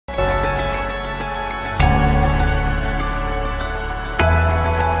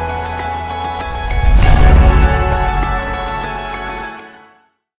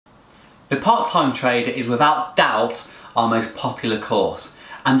Part-Time Trader is without doubt our most popular course,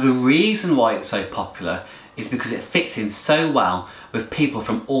 and the reason why it's so popular is because it fits in so well with people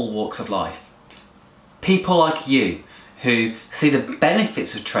from all walks of life. People like you who see the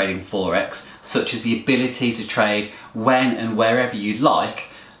benefits of trading Forex, such as the ability to trade when and wherever you like,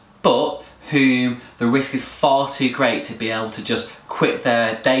 but whom the risk is far too great to be able to just quit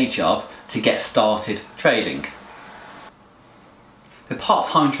their day job to get started trading. The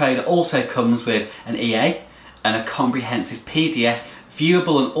Part-Time Trader also comes with an EA and a comprehensive PDF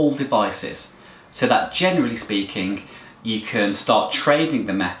viewable on all devices, so that generally speaking you can start trading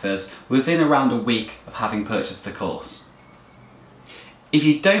the methods within around a week of having purchased the course. If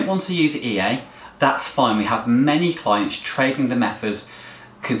you don't want to use EA, that's fine. We have many clients trading the methods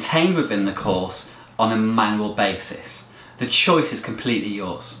contained within the course on a manual basis. The choice is completely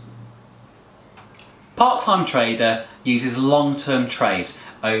yours. Part-Time Trader uses long-term trades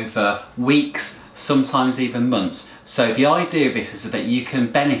over weeks, sometimes even months, so the idea of this is that you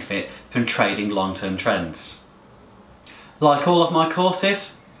can benefit from trading long-term trends. Like all of my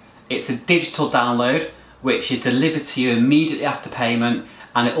courses, it's a digital download which is delivered to you immediately after payment,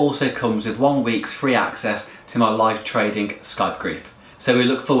 and it also comes with 1 week's free access to my live trading Skype group. So we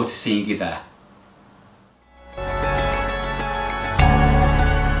look forward to seeing you there.